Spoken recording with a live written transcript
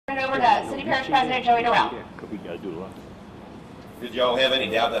over to City Parish President Joey Durel. Did y'all have any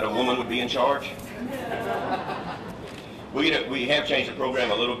doubt that a woman would be in charge? We have changed the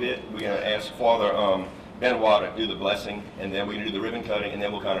program a little bit. We're going to ask Father Benoit to do the blessing, and then we're going to do the ribbon cutting, and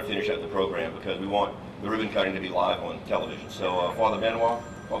then we'll kind of finish up the program because we want the ribbon cutting to be live on television. So Father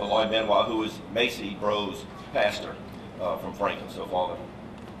Lloyd Benoit, who is Mayci Breaux' pastor from Franklin. So Father.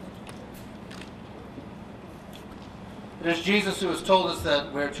 It is Jesus who has told us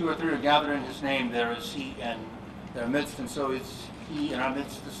that where two or three are gathered in his name, there is he in their midst, and so is he in our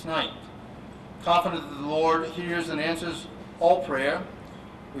midst this night. Confident that the Lord hears and answers all prayer,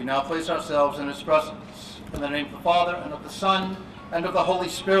 we now place ourselves in his presence. In the name of the Father, and of the Son, and of the Holy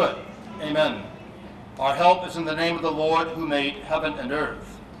Spirit. Amen. Our help is in the name of the Lord who made heaven and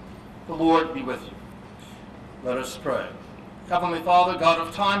earth. The Lord be with you. Let us pray. Heavenly Father, God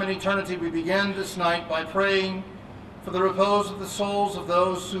of time and eternity, we begin this night by praying for the repose of the souls of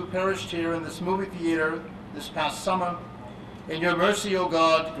those who perished here in this movie theater this past summer. In your mercy, O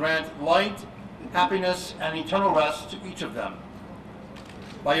God, grant light, happiness, and eternal rest to each of them.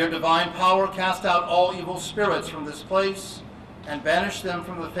 By your divine power, cast out all evil spirits from this place and banish them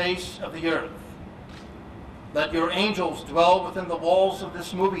from the face of the earth. Let your angels dwell within the walls of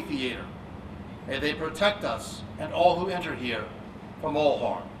this movie theater. May they protect us and all who enter here from all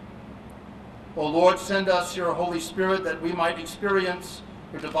harm. O Lord, send us your Holy Spirit that we might experience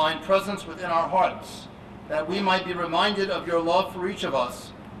your divine presence within our hearts, that we might be reminded of your love for each of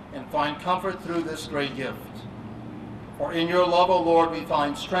us and find comfort through this great gift. For in your love, O Lord, we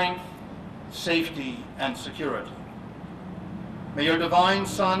find strength, safety, and security. May your divine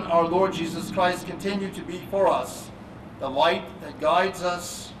Son, our Lord Jesus Christ, continue to be for us the light that guides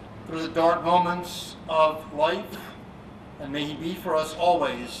us through the dark moments of life, and may he be for us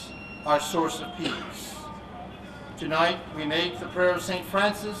always our source of peace. Tonight, we make the prayer of St.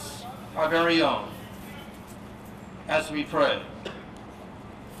 Francis our very own as we pray.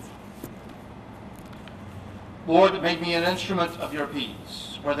 Lord, make me an instrument of your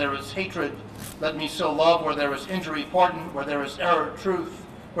peace. Where there is hatred, let me sow love. Where there is injury, pardon. Where there is error, truth.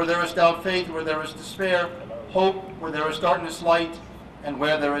 Where there is doubt, faith. Where there is despair, hope. Where there is darkness, light. And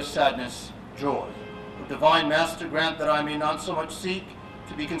where there is sadness, joy. O divine Master, grant that I may not so much seek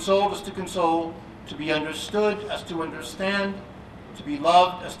to be consoled as to console, to be understood as to understand, to be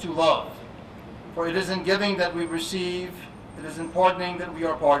loved as to love. For it is in giving that we receive, it is in pardoning that we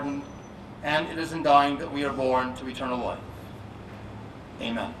are pardoned, and it is in dying that we are born to eternal life.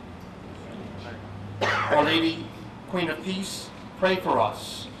 Amen. Our Lady, Queen of Peace, pray for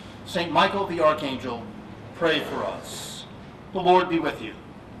us. Saint Michael the Archangel, pray for us. The Lord be with you.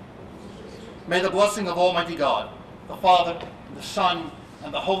 May the blessing of Almighty God, the Father, the Son,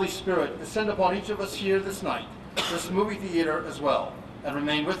 and the Holy Spirit descend upon each of us here this night, this movie theater as well, and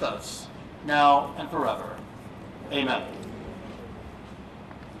remain with us now and forever. Amen.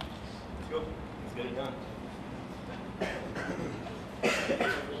 Let's get it done.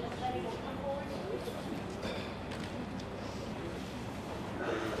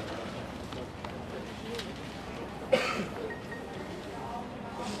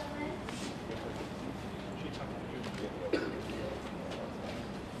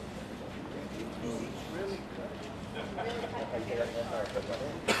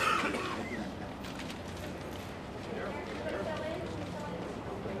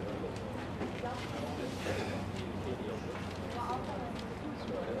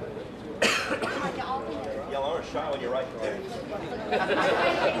 Y'all aren't shy when you're right there.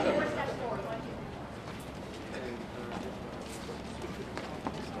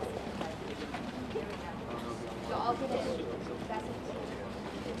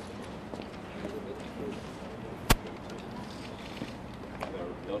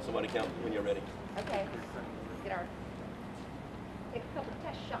 Don't somebody count when you're ready. Okay. Let's get our take a couple of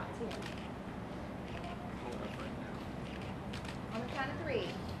test shots here. On the count of 3.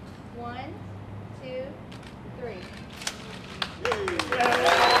 1, 2, 3.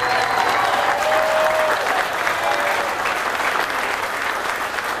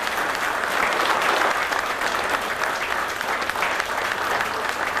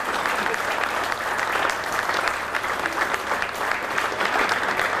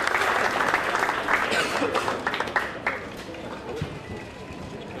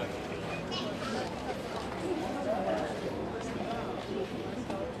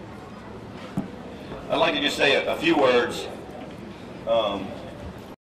 I'd like to just say a few words